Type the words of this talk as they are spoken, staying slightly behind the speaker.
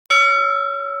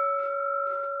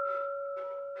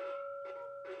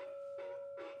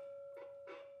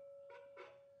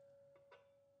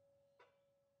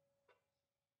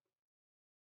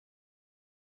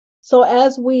So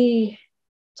as we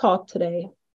talk today,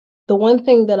 the one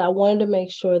thing that I wanted to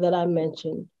make sure that I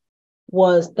mentioned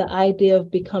was the idea of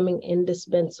becoming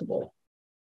indispensable.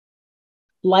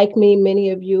 Like me,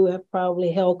 many of you have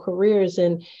probably held careers,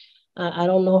 and I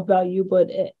don't know about you, but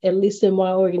at least in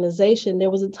my organization, there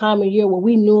was a time of year where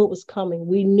we knew it was coming.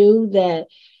 We knew that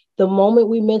the moment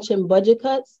we mentioned budget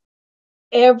cuts,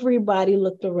 everybody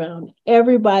looked around.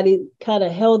 Everybody kind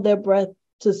of held their breath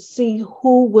to see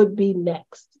who would be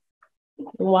next.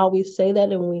 And while we say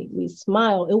that and we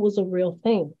smile, it was a real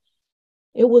thing.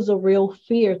 It was a real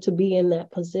fear to be in that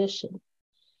position.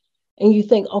 And you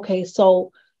think, okay,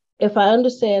 so if I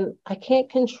understand, I can't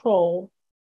control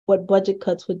what budget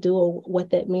cuts would do or what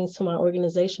that means to my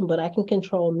organization, but I can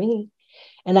control me.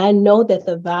 And I know that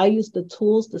the values, the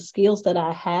tools, the skills that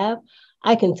I have,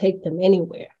 I can take them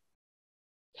anywhere.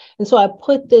 And so I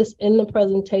put this in the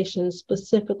presentation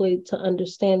specifically to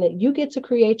understand that you get to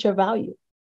create your value.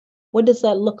 What does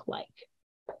that look like?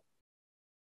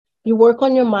 You work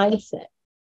on your mindset.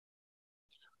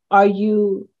 Are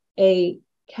you a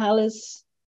callous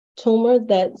tumor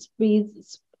that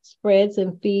spreads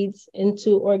and feeds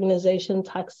into organization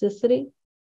toxicity?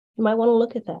 You might want to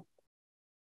look at that.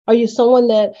 Are you someone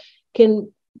that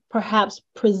can perhaps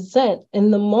present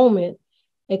in the moment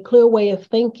a clear way of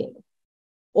thinking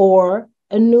or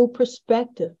a new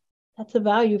perspective? That's a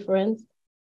value, friends.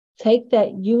 Take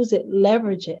that, use it,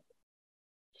 leverage it.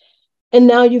 And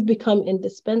now you've become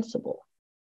indispensable.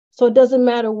 So it doesn't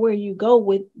matter where you go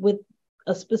with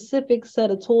a specific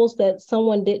set of tools that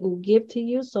someone didn't give to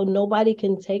you, so nobody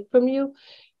can take from you.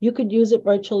 You could use it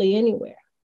virtually anywhere.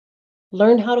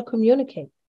 Learn how to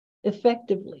communicate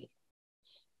effectively.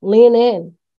 Lean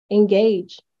in,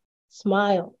 engage,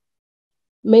 smile.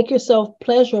 Make yourself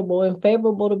pleasurable and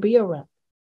favorable to be around.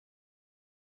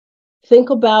 Think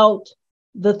about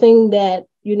the thing that,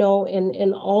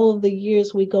 in all of the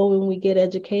years we go and we get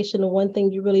education, the one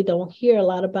thing you really don't hear a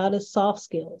lot about is soft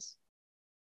skills.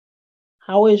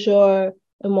 How is your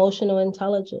emotional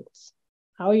intelligence?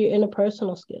 How are your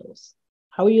interpersonal skills?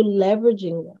 How are you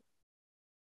leveraging them?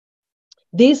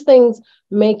 These things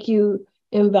make you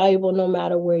invaluable no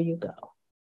matter where you go.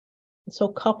 So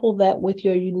couple that with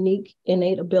your unique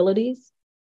innate abilities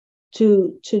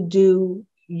to do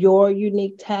your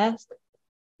unique task.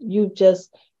 You've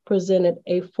just presented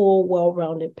a full,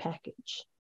 well-rounded package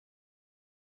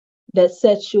that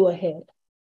sets you ahead.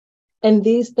 And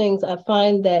these things, I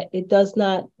find that it does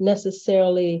not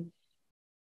necessarily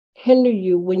hinder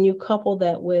you when you couple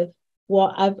that with,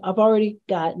 well, I've already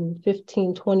gotten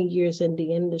 15, 20 years in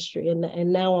the industry,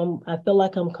 and now I feel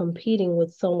like I'm competing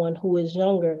with someone who is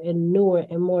younger and newer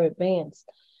and more advanced.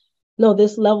 No,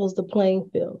 this levels the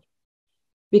playing field,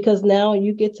 because now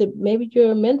you get to, maybe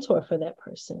you're a mentor for that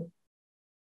person,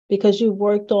 because you've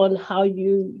worked on how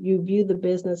you view the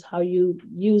business, how you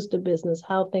use the business,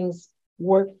 how things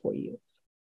work for you.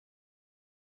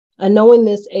 I know in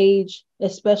this age,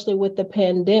 especially with the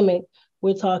pandemic,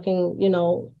 we're talking,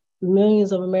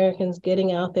 millions of Americans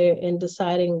getting out there and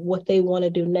deciding what they want to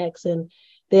do next. And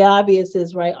the obvious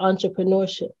is, right,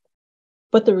 entrepreneurship.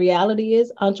 But the reality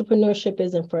is entrepreneurship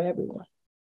isn't for everyone.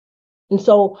 And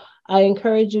so I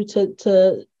encourage you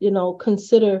to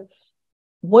consider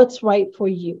what's right for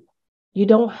you. You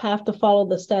don't have to follow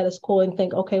the status quo and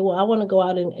think, okay, well, I want to go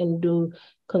out and do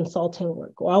consulting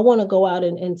work, or I want to go out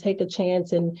and take a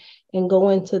chance and go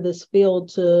into this field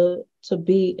to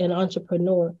be an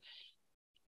entrepreneur.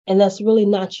 And that's really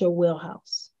not your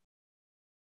wheelhouse.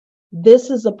 This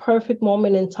is a perfect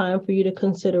moment in time for you to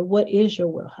consider, what is your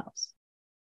wheelhouse?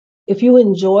 If you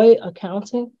enjoy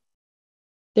accounting,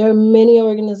 there are many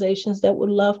organizations that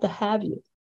would love to have you.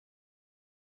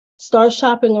 Start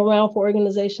shopping around for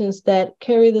organizations that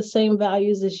carry the same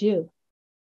values as you,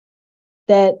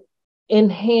 that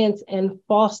enhance and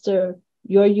foster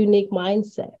your unique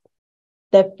mindset,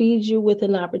 that feeds you with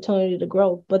an opportunity to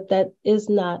grow, but that is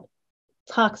not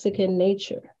toxic in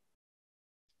nature,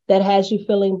 that has you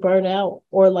feeling burnt out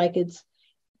or like it's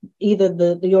either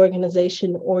the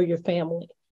organization or your family,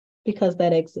 because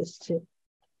that exists too.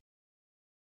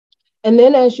 And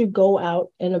then as you go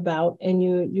out and about and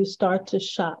you start to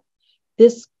shop,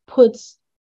 this puts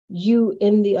you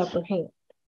in the upper hand.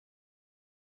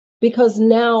 Because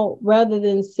now, rather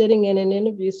than sitting in an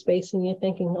interview space and you're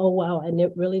thinking, oh, wow, I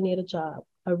really need a job.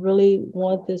 I really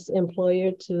want this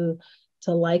employer to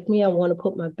like me. I want to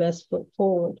put my best foot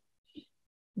forward.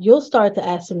 You'll start to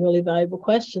ask some really valuable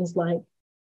questions like,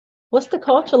 what's the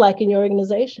culture like in your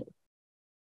organization?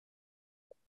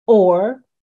 Or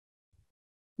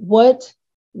what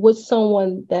would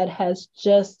someone that has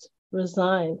just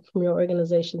resigned from your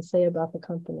organization say about the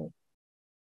company?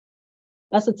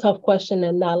 That's a tough question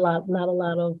that not a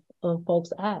lot of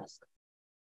folks ask.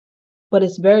 But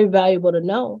it's very valuable to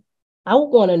know. I would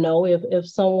want to know if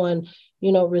someone,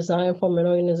 resigned from an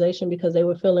organization because they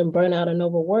were feeling burnout and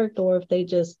overworked, or if they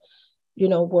just,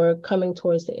 were coming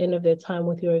towards the end of their time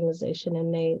with the organization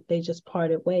and they just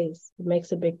parted ways. It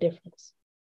makes a big difference.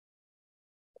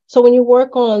 So when you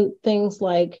work on things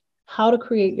like how to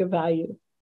create your value,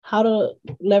 how to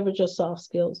leverage your soft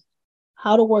skills,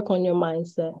 how to work on your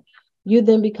mindset, you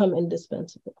then become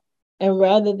indispensable. And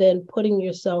rather than putting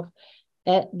yourself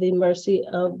at the mercy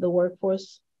of the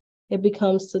workforce, it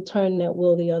becomes to turn that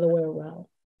wheel the other way around,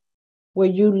 where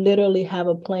you literally have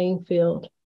a playing field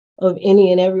of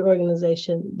any and every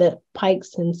organization that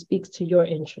pikes and speaks to your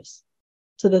interests,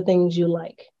 to the things you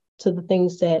like, to the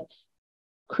things that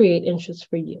create interest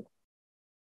for you.